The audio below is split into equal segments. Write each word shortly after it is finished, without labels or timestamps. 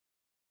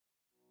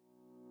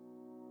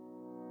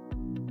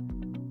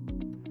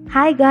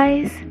Hi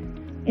guys,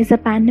 is the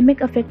pandemic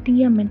affecting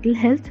your mental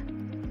health?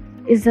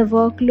 Is the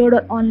workload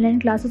or online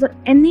classes or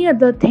any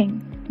other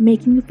thing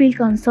making you feel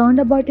concerned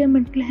about your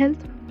mental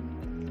health?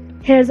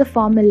 Here's a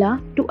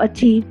formula to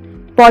achieve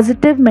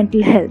positive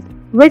mental health,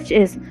 which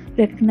is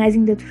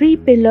recognizing the three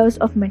pillars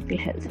of mental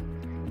health,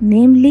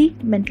 namely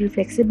mental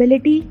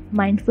flexibility,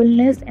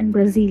 mindfulness, and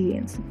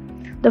resilience.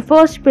 The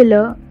first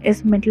pillar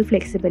is mental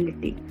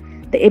flexibility,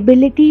 the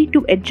ability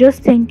to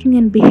adjust thinking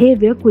and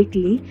behavior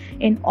quickly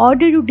in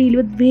order to deal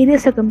with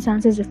various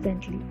circumstances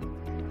differently.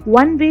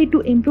 One way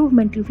to improve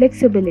mental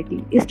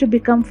flexibility is to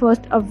become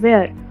first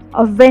aware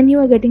of when you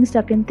are getting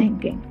stuck in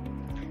thinking.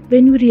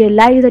 When you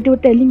realize that you are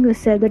telling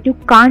yourself that you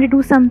can't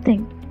do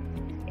something,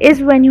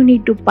 is when you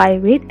need to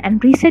pivot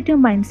and reset your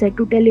mindset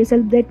to tell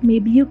yourself that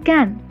maybe you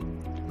can.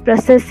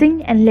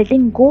 Processing and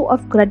letting go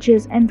of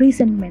grudges and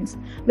resentments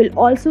will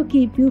also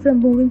keep you from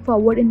moving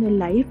forward in your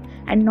life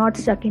and not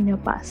stuck in your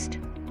past.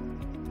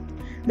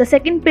 The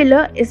second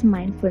pillar is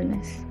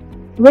mindfulness,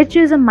 which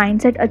is a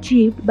mindset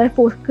achieved by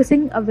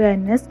focusing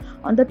awareness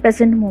on the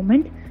present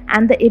moment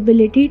and the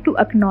ability to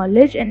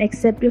acknowledge and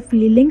accept your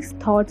feelings,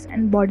 thoughts,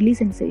 and bodily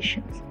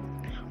sensations.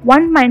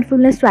 One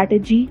mindfulness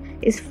strategy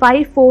is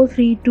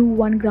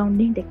 5-4-3-2-1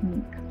 grounding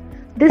technique.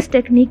 This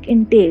technique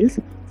entails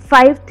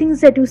 5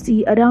 things that you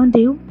see around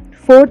you,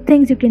 4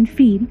 things you can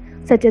feel,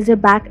 such as your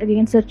back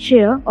against a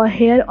chair or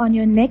hair on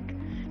your neck,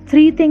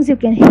 3 things you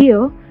can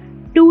hear,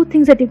 2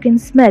 things that you can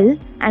smell,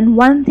 and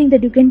 1 thing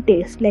that you can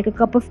taste, like a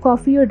cup of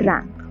coffee or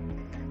drink.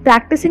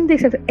 Practicing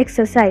this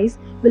exercise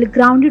will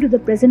ground you to the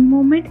present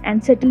moment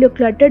and settle your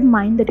cluttered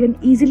mind that can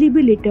easily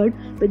be littered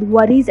with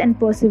worries and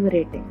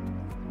perseverating.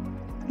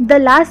 The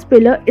last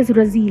pillar is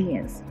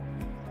resilience,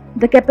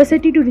 the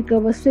capacity to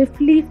recover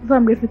swiftly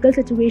from difficult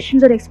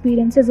situations or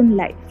experiences in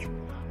life.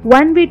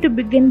 One way to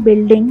begin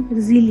building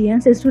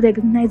resilience is to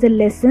recognize the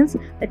lessons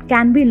that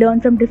can be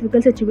learned from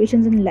difficult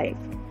situations in life.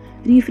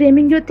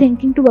 Reframing your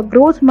thinking to a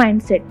growth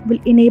mindset will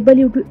enable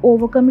you to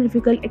overcome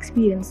difficult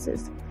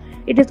experiences.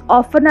 It is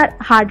often our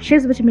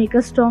hardships which make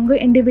us stronger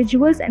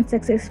individuals and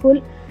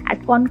successful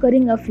at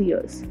conquering our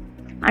fears.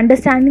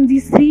 Understanding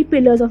these 3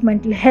 pillars of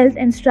mental health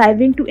and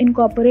striving to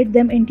incorporate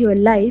them into your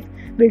life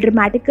will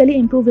dramatically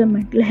improve your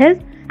mental health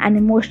and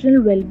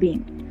emotional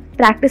well-being.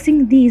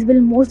 Practicing these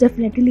will most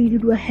definitely lead you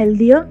to a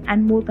healthier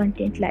and more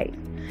content life.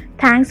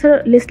 Thanks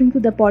for listening to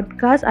the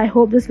podcast. I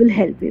hope this will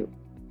help you.